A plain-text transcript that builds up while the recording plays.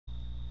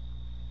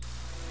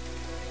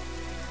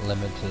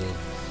Limited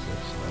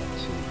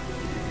 692.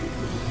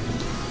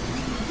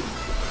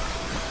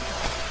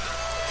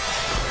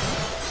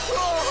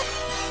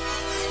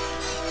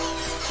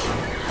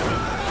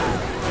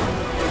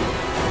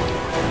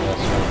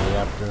 That's what we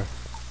after.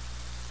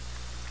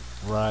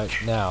 Right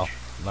now.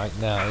 Right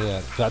now,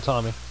 yeah. Got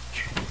Tommy.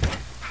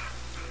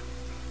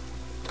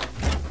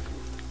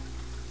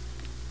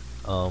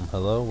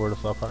 Hello? Where the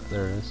fuck are...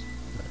 There it is.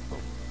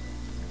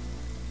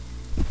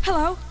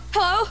 Hello?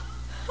 Hello?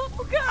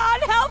 Oh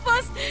God, help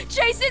us!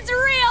 Jason's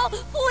real!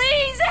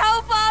 Please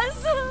help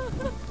us!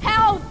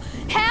 Help!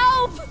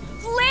 Help!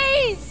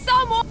 Please!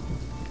 Someone!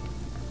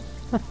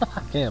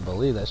 I can't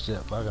believe that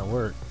shit fucking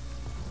worked.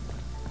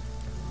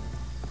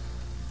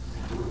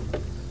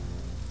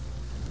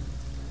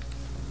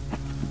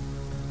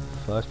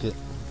 Fuck it.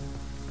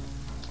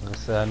 Like I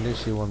said, I knew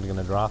she wasn't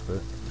gonna drop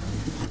it.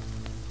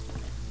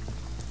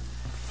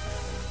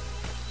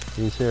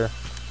 He's here.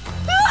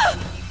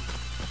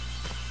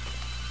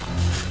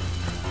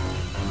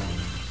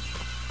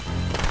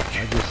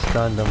 I just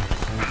stunned him.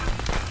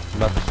 I'm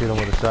about to shoot him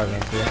with a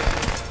shotgun too.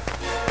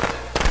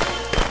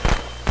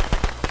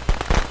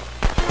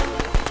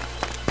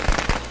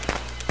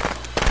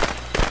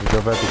 He's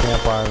over at the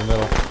campfire in the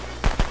middle.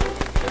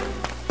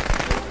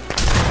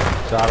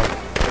 Shot him.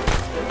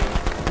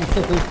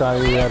 He thought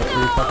he had a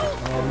free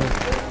fucking on me.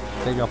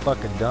 Think I'm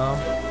fucking dumb.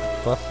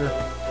 Buster.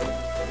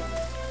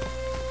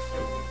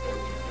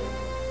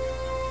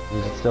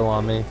 He's still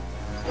on me.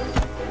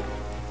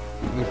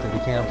 He's at the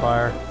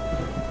campfire.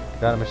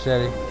 Got a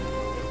machete,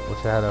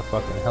 which I had a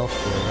fucking health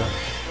spray in it.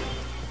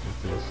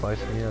 He's gonna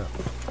slice me up.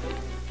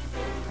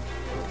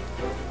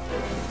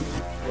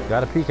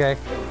 Got a PK.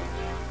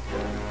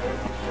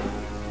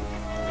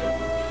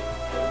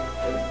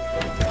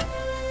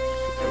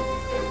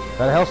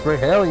 Got a health spray.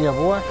 Hell yeah,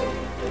 boy.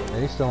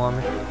 And he's still on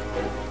me. I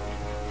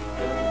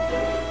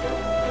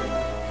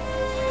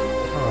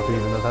don't know if he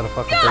even knows how to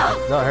fucking take it.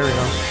 Oh, here we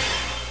go.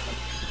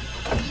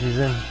 He's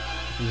in.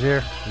 He's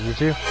here. Is he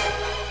too?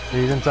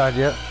 He's inside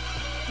yet.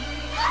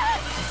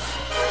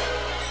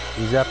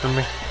 He's after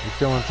me. He's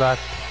still inside.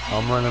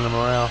 I'm running him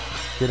around.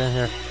 Get in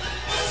here.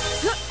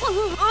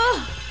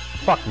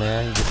 Fuck,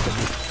 man. He just hit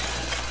me.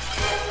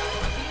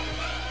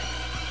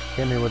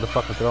 Hit me with a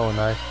fucking throwing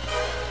knife.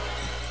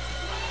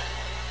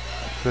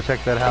 Go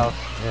check that house.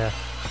 Yeah.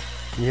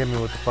 He hit me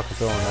with the fucking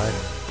throwing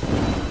knife.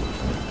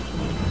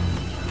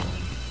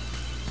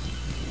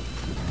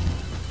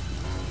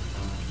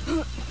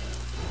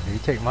 You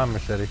take my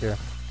machete here.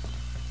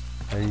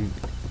 Hey, you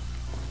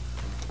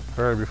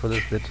hurry before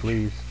this bitch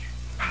leaves.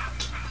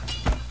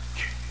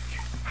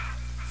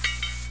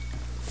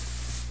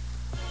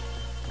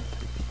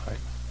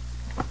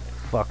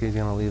 Fuck, he's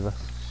gonna leave us.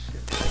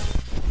 Shit.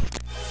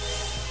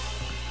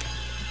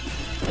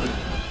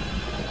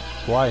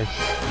 Twice.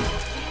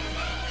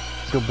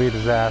 Let's go beat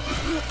his ass.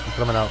 I'm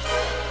coming out.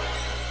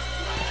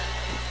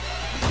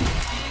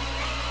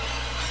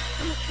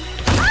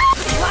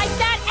 Like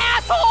that,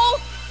 asshole!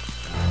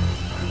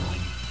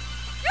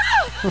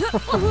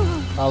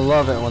 I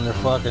love it when they're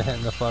fucking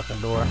hitting the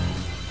fucking door.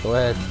 Go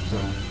ahead.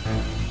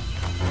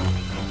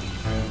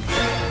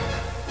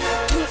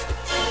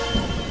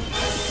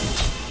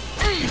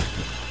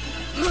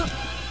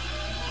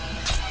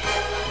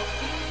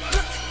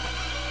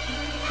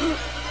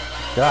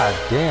 God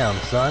damn,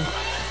 son.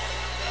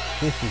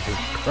 Jesus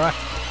Christ.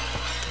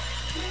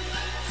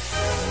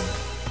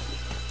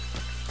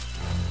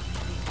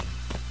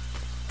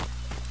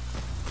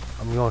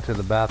 I'm going to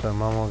the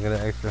bathroom. I'm gonna get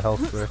an extra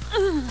health spray.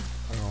 I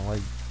don't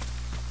like.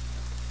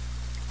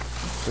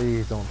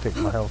 Please don't take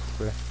my health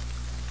spray.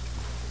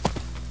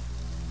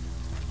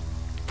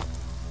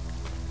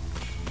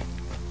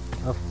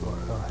 Of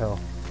course. Oh hell.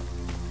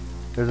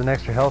 There's an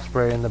extra health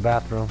spray in the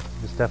bathroom.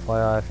 Just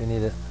FYI if you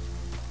need it.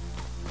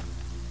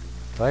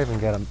 I even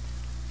got a.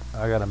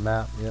 I got a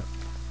map. Yep.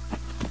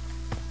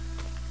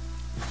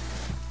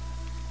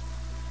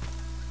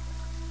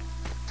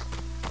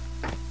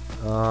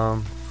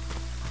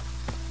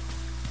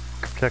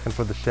 Checking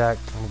for the shack.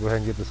 I'm gonna go ahead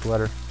and get the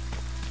sweater. I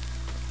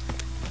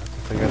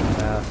think I got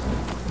the mask.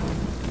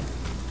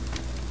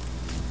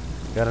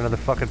 Got another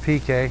fucking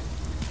PK.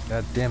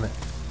 God damn it.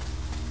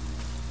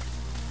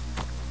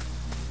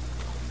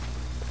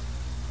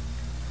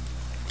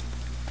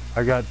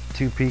 I got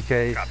 2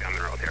 PKs. Copy on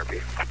the road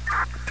therapy.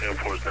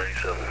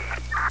 10-4-97.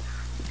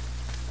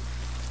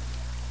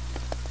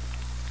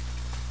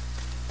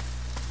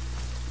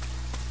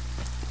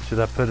 Should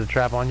I put a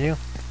trap on you?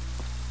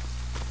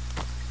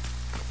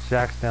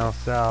 Jack's down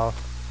south.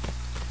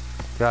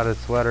 Got his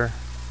sweater.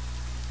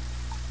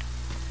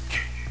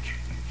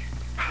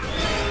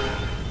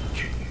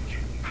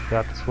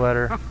 Got the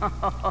sweater.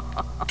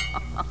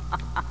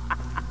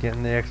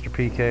 Getting the extra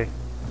PK.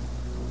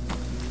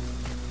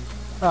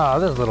 Oh,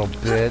 this little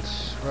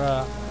bitch.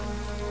 Right.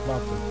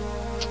 About to...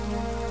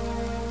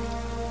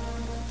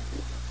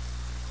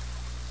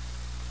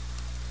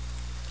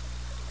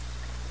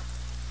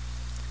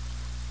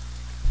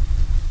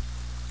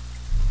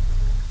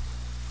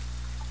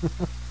 Ha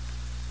ha.